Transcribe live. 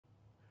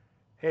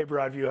Hey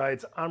Broadview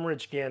Heights, I'm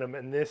Rich Ganim,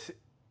 and this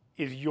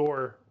is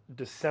your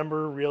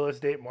December real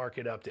estate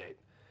market update.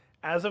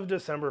 As of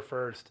December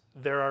 1st,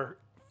 there are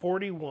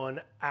 41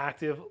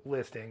 active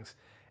listings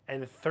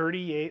and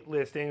 38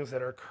 listings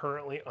that are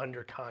currently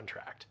under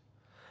contract.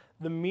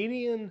 The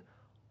median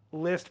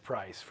list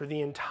price for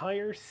the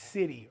entire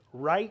city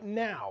right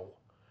now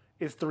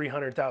is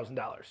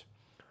 $300,000.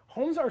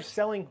 Homes are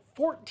selling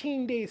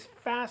 14 days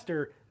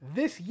faster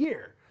this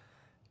year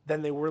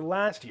than they were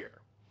last year.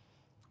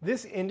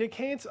 This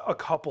indicates a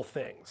couple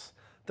things.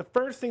 The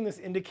first thing this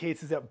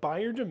indicates is that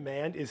buyer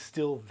demand is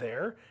still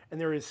there, and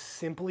there is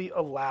simply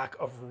a lack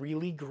of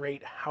really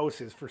great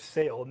houses for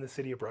sale in the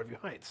city of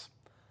Broadview Heights.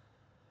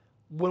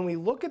 When we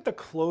look at the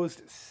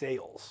closed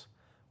sales,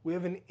 we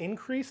have an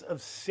increase of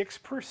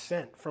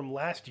 6% from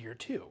last year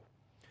too.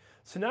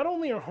 So not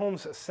only are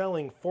homes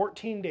selling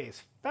 14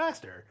 days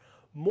faster,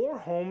 more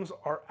homes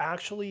are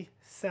actually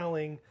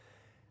selling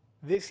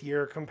this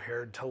year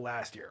compared to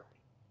last year.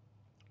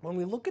 When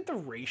we look at the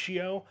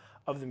ratio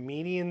of the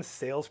median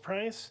sales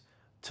price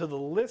to the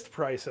list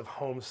price of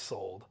homes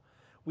sold,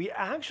 we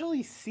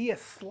actually see a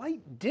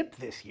slight dip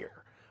this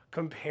year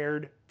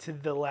compared to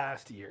the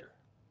last year.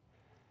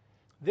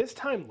 This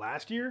time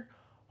last year,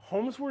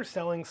 homes were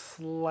selling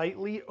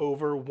slightly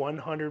over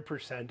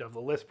 100% of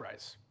the list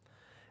price.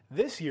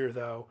 This year,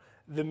 though,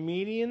 the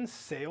median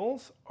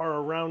sales are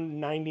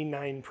around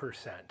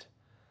 99%.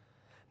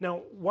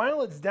 Now,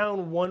 while it's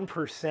down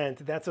 1%,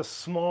 that's a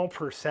small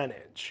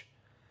percentage.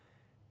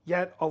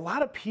 Yet a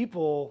lot of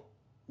people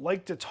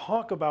like to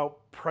talk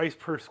about price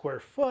per square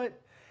foot,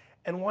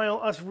 and while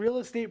us real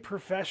estate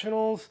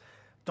professionals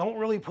don't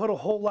really put a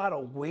whole lot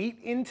of weight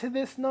into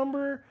this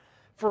number,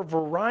 for a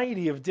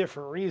variety of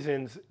different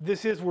reasons,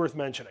 this is worth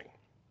mentioning.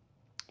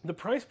 The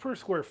price per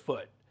square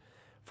foot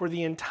for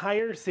the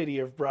entire city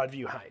of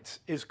Broadview Heights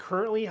is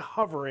currently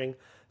hovering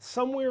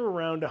somewhere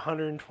around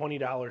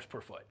 $120 per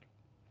foot.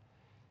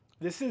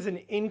 This is an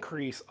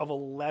increase of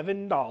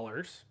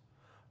 $11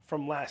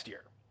 from last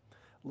year.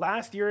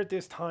 Last year at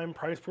this time,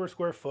 price per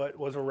square foot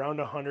was around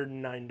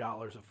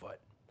 $109 a foot.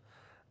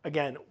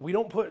 Again, we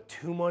don't put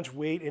too much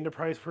weight into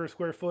price per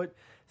square foot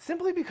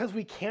simply because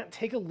we can't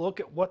take a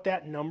look at what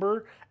that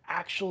number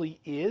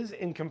actually is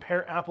and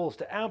compare apples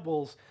to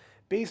apples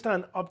based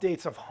on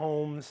updates of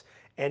homes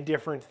and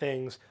different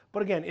things.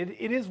 But again,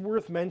 it is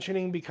worth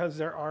mentioning because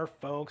there are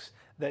folks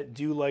that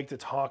do like to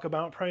talk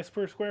about price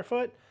per square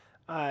foot.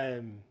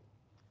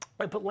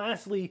 But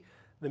lastly,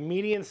 the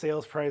median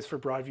sales price for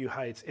Broadview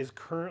Heights is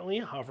currently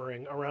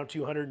hovering around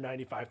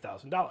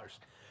 $295,000,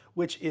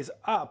 which is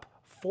up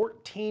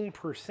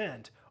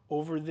 14%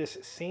 over this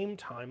same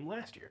time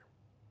last year.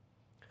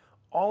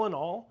 All in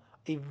all,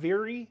 a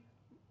very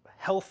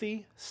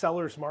healthy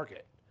seller's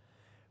market,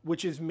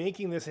 which is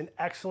making this an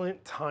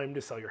excellent time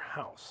to sell your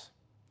house.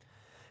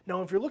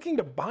 Now, if you're looking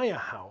to buy a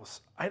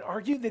house, I'd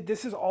argue that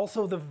this is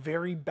also the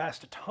very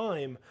best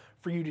time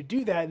for you to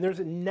do that, and there's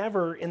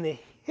never in the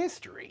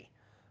history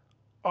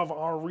of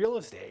our real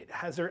estate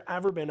has there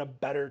ever been a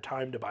better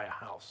time to buy a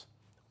house.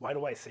 Why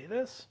do I say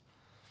this?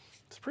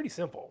 It's pretty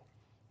simple.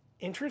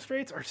 Interest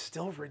rates are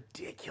still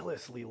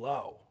ridiculously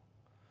low.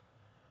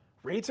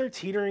 Rates are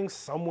teetering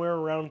somewhere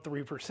around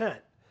 3%.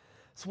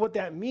 So what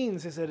that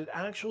means is that it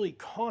actually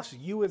costs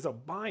you as a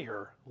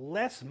buyer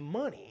less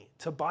money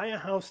to buy a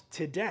house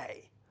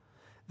today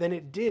than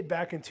it did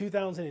back in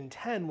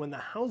 2010 when the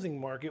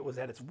housing market was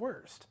at its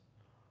worst.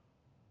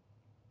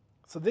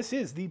 So this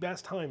is the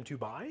best time to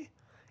buy,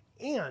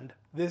 and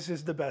this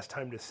is the best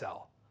time to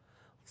sell.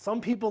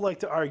 Some people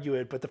like to argue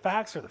it, but the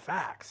facts are the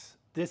facts.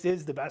 This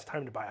is the best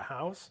time to buy a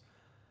house,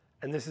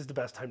 and this is the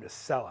best time to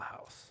sell a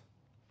house.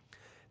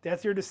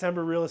 That's your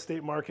December real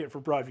estate market for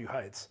Broadview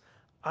Heights.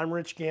 I'm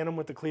Rich Ganim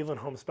with the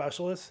Cleveland Home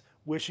Specialists,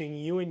 wishing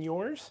you and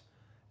yours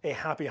a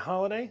happy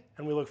holiday,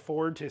 and we look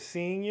forward to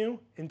seeing you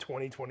in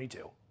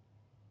 2022.